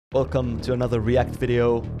Welcome to another React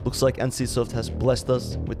video. Looks like NCSoft has blessed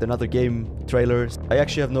us with another game trailer. I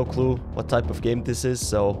actually have no clue what type of game this is,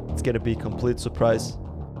 so it's gonna be a complete surprise.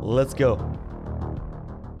 Let's go.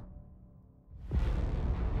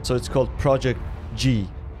 So it's called Project G.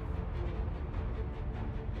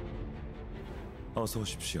 어서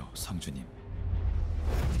오십시오, 성주님.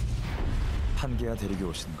 판게아 대륙에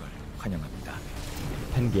오신 걸 환영합니다.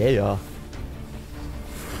 Pangea.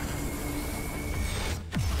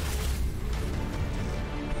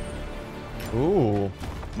 Ooh.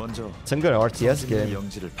 먼저 Some good RTS game.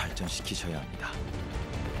 영지를 발전시키셔야 합니다.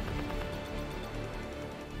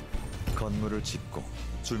 건물을 짓고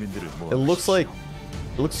주민들을 모아. It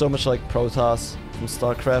looks so much like Protoss from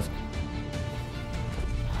StarCraft.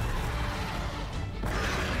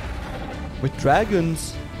 With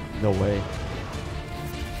dragons? No way.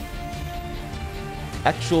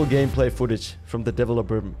 Actual gameplay footage from the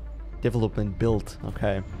development build.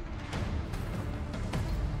 Okay.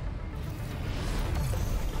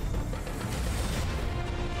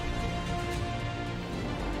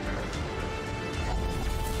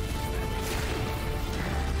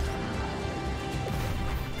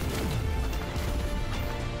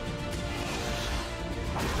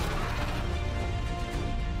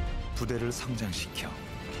 부대를 성장시켜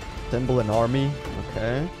Assemble an army.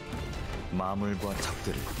 Okay. 마물과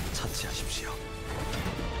적들을 차치하십시오.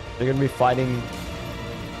 They're gonna be fighting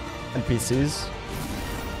NPCs.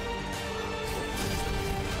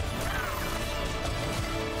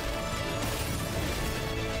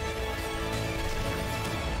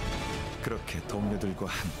 그렇게 동료들과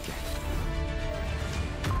함께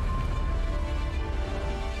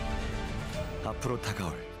앞으로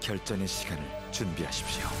다가올 결전의 시간을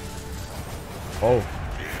준비하십시오. Oh.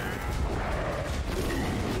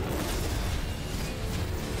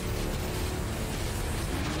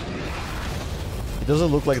 It doesn't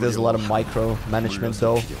look like there's a lot of micro management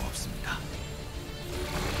though.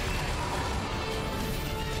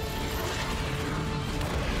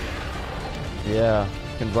 Yeah,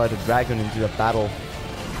 you can ride a dragon into a battle.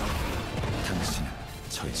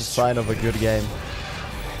 It's a sign of a good game.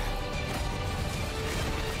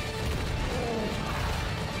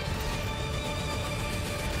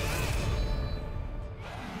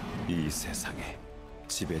 이 세상의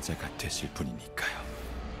지배자가 되실 분이니까요.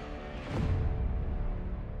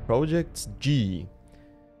 Project G.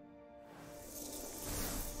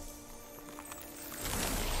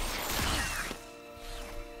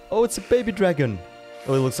 Oh, it's a baby dragon.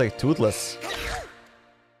 Oh, it looks like toothless.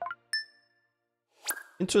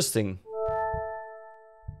 Interesting.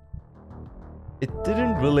 It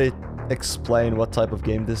didn't really explain what type of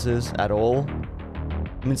game this is at all.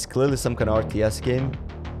 I mean, it's clearly some kind of RTS game.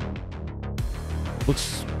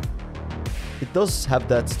 Looks... It does have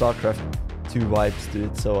that StarCraft 2 vibes to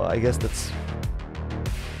it, so I guess that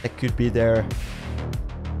could be their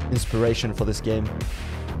inspiration for this game.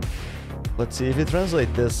 Let's see if you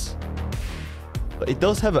translate this. But it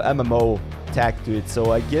does have an MMO tag to it,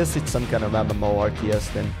 so I guess it's some kind of MMO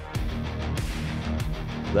RTS then.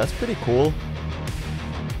 That's pretty cool.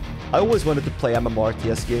 I always wanted to play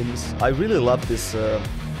MMORTS games. I really love this.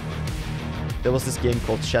 There was this game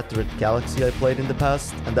called Shattered Galaxy I played in the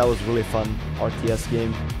past, and that was really fun RTS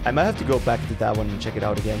game. I might have to go back to that one and check it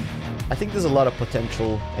out again. I think there's a lot of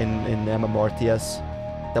potential in MMORTS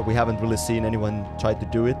that we haven't really seen anyone try to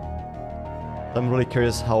do it. I'm really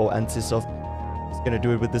curious how NCSoft is gonna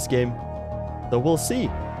do it with this game. So we'll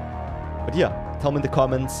see. But yeah, tell me in the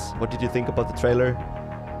comments, what did you think about the trailer?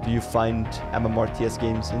 Do you find MMORTS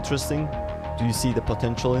games interesting? Do you see the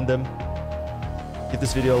potential in them? Give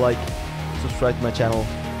this video a like, subscribe to my channel.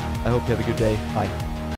 I hope you have a good day. Bye.